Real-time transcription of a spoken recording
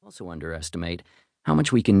also underestimate how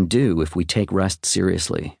much we can do if we take rest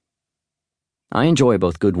seriously. I enjoy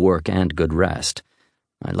both good work and good rest.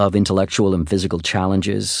 I love intellectual and physical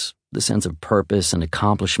challenges, the sense of purpose and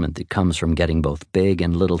accomplishment that comes from getting both big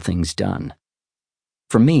and little things done.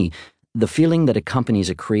 For me, the feeling that accompanies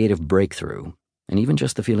a creative breakthrough, and even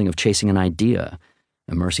just the feeling of chasing an idea,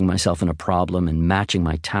 immersing myself in a problem and matching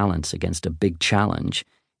my talents against a big challenge,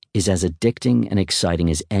 is as addicting and exciting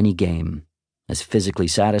as any game, as physically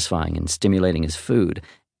satisfying and stimulating as food,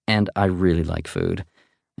 and I really like food,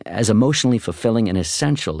 as emotionally fulfilling and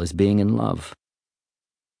essential as being in love.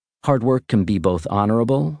 Hard work can be both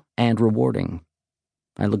honorable and rewarding.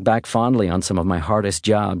 I look back fondly on some of my hardest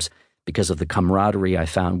jobs because of the camaraderie I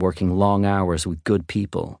found working long hours with good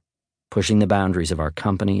people, pushing the boundaries of our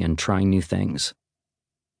company and trying new things.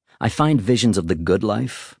 I find visions of the good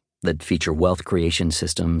life that feature wealth creation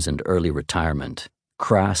systems and early retirement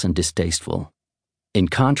crass and distasteful. In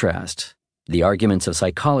contrast, the arguments of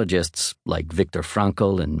psychologists like Viktor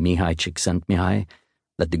Frankl and Mihai Csikszentmihalyi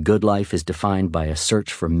that the good life is defined by a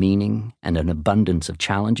search for meaning and an abundance of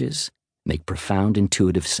challenges make profound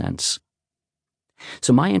intuitive sense.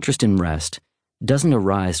 So my interest in rest doesn't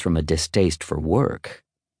arise from a distaste for work.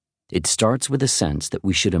 It starts with a sense that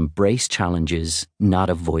we should embrace challenges, not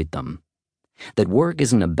avoid them. That work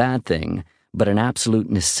isn't a bad thing, but an absolute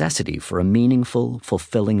necessity for a meaningful,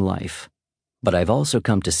 fulfilling life. But I've also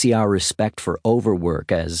come to see our respect for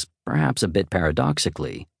overwork as, perhaps a bit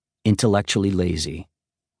paradoxically, intellectually lazy.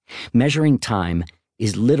 Measuring time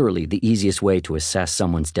is literally the easiest way to assess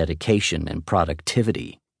someone's dedication and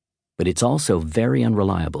productivity, but it's also very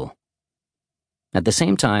unreliable. At the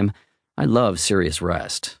same time, I love serious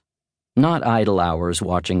rest. Not idle hours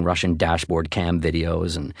watching Russian dashboard cam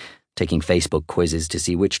videos and taking Facebook quizzes to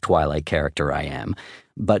see which Twilight character I am,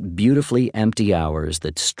 but beautifully empty hours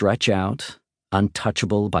that stretch out,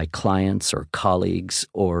 untouchable by clients or colleagues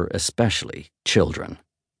or especially children.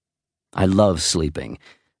 I love sleeping,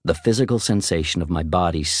 the physical sensation of my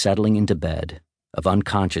body settling into bed, of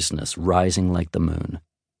unconsciousness rising like the moon.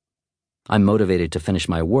 I'm motivated to finish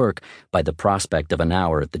my work by the prospect of an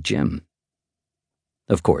hour at the gym.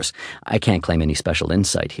 Of course, I can't claim any special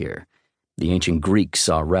insight here. The ancient Greeks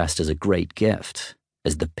saw rest as a great gift,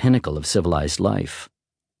 as the pinnacle of civilized life.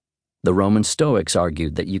 The Roman Stoics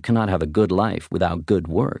argued that you cannot have a good life without good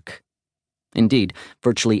work. Indeed,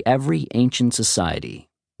 virtually every ancient society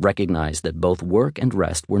recognized that both work and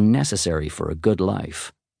rest were necessary for a good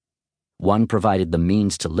life. One provided the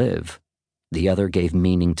means to live, the other gave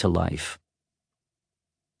meaning to life.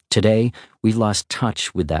 Today, we've lost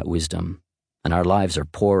touch with that wisdom, and our lives are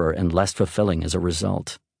poorer and less fulfilling as a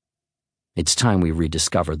result. It's time we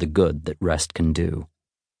rediscover the good that rest can do.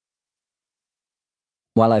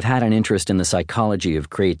 While I've had an interest in the psychology of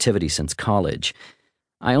creativity since college,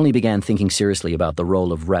 I only began thinking seriously about the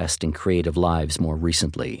role of rest in creative lives more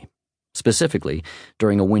recently, specifically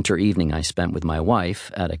during a winter evening I spent with my wife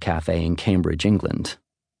at a cafe in Cambridge, England.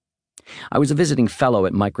 I was a visiting fellow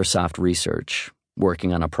at Microsoft Research,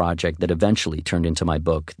 working on a project that eventually turned into my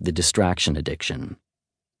book, The Distraction Addiction.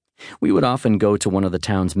 We would often go to one of the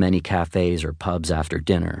town's many cafes or pubs after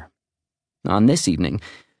dinner. On this evening,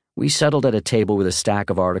 we settled at a table with a stack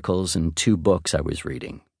of articles and two books I was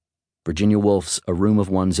reading, Virginia Woolf's A Room of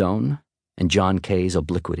One's Own and John Kay's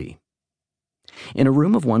Obliquity. In A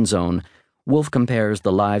Room of One's Own, Woolf compares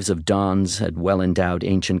the lives of dons at well-endowed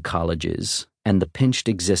ancient colleges and the pinched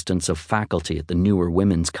existence of faculty at the newer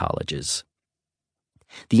women's colleges.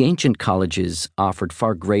 The ancient colleges offered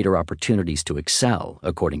far greater opportunities to excel,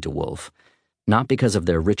 according to Woolf, not because of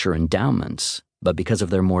their richer endowments, but because of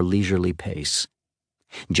their more leisurely pace.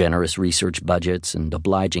 Generous research budgets and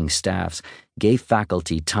obliging staffs gave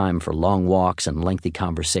faculty time for long walks and lengthy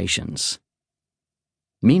conversations.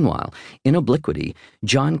 Meanwhile, in Obliquity,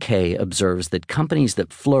 John Kay observes that companies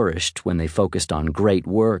that flourished when they focused on great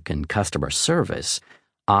work and customer service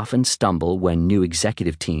often stumble when new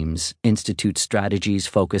executive teams institute strategies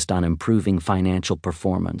focused on improving financial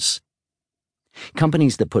performance.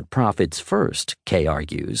 Companies that put profits first, Kay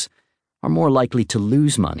argues, are more likely to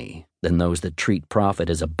lose money than those that treat profit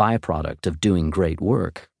as a byproduct of doing great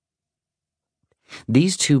work.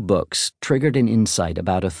 These two books triggered an insight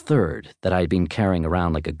about a third that I'd been carrying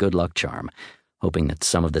around like a good luck charm, hoping that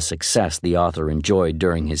some of the success the author enjoyed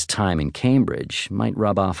during his time in Cambridge might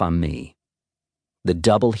rub off on me. The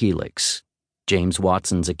Double Helix, James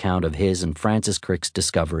Watson's account of his and Francis Crick's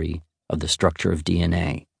discovery of the structure of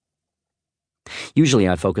DNA. Usually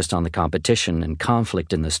I focused on the competition and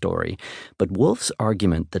conflict in the story, but Woolf's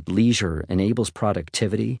argument that leisure enables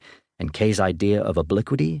productivity and Kay's idea of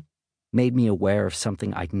obliquity made me aware of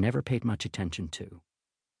something I'd never paid much attention to.